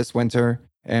little bit this winter.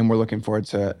 And we're looking forward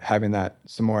to having that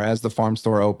some more as the farm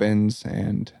store opens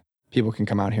and people can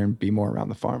come out here and be more around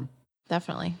the farm.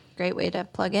 Definitely. Great way to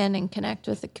plug in and connect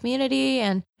with the community.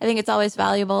 And I think it's always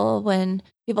valuable when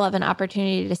people have an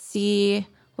opportunity to see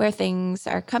where things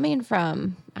are coming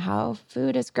from, how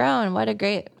food is grown. What a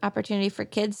great opportunity for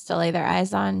kids to lay their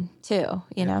eyes on too,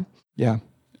 know? Yeah.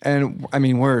 And I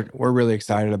mean, we're really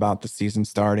excited about the season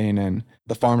starting, and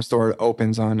the farm store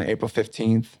opens on April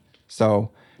 15th.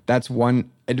 So that's one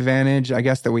advantage, I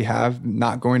guess, that we have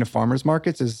not going to farmers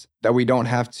markets, is that we don't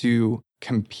have to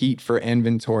compete for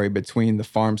inventory between the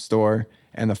farm store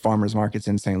and the farmers markets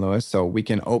in St. Louis. So we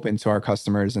can open to our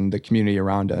customers and the community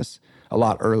around us a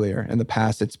lot earlier. In the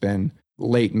past, it's been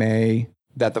late May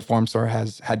that the farm store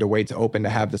has had to wait to open to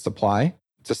have the supply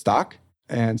to stock.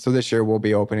 And so this year we'll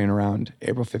be opening around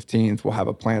April 15th. We'll have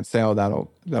a plant sale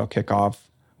that'll kick off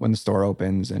when the store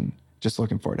opens, and just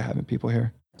looking forward to having people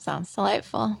here. Sounds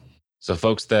delightful. So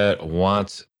folks that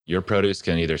want your produce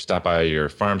can either stop by your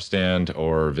farm stand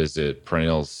or visit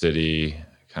Perennial City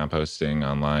Composting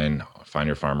online, find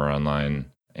your farmer online,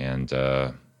 and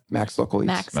Max Local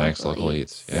Eats. Max Local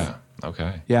Eats. Yeah.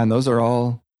 Okay. Yeah, and those are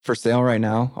all for sale right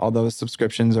now. All those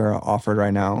subscriptions are offered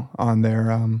right now on their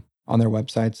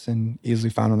websites and easily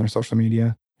found on their social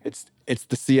media. It's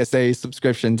the CSA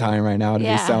subscription time right now to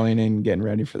be selling and getting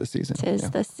ready for the season. It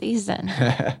is the season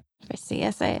for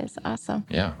CSA. Is awesome.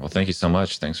 Yeah. Well, thank you so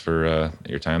much. Thanks for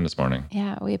your time this morning.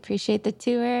 Yeah, we appreciate the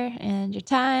tour and your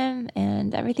time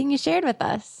and everything you shared with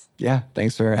us. Yeah,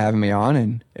 thanks for having me on,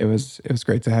 and it was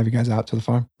great to have you guys out to the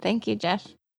farm. Thank you, Jeff.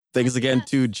 Thanks again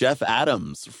to Jeff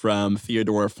Adams from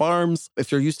Theodora Farms.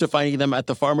 If you're used to finding them at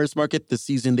the farmers market this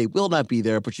season, they will not be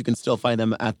there, but you can still find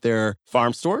them at their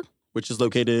FarmStore, which is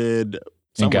located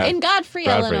somewhere. In Godfrey,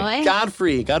 Illinois.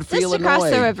 Godfrey, Just Illinois. across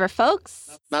the river,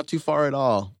 folks. Not too far at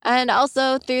all. And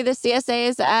also through the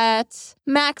CSAs at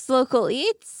Max Local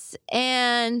Eats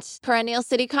and Perennial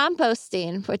City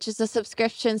Composting, which is a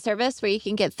subscription service where you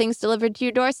can get things delivered to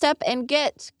your doorstep and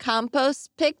get compost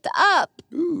picked up.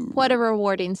 Ooh. What a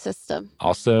rewarding system.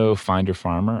 Also, Find Your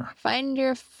Farmer. Find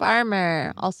Your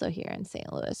Farmer, also here in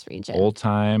St. Louis region. Old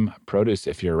time produce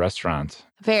if you're a restaurant.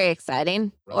 Very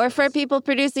exciting. Or for people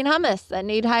producing hummus that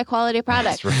need high quality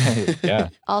products. That's right. Yeah.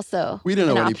 Also, We don't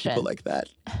know an any option. people like that.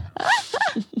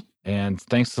 And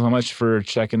thanks so much for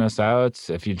checking us out.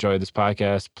 If you enjoyed this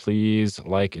podcast, please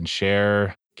like and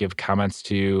share. Give comments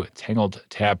to Tangled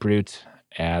Taproot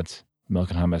at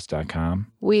mylkandhummus.com.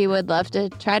 We would love to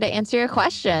try to answer your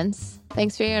questions.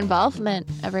 Thanks for your involvement,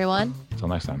 everyone. Until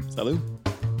next time. Salud.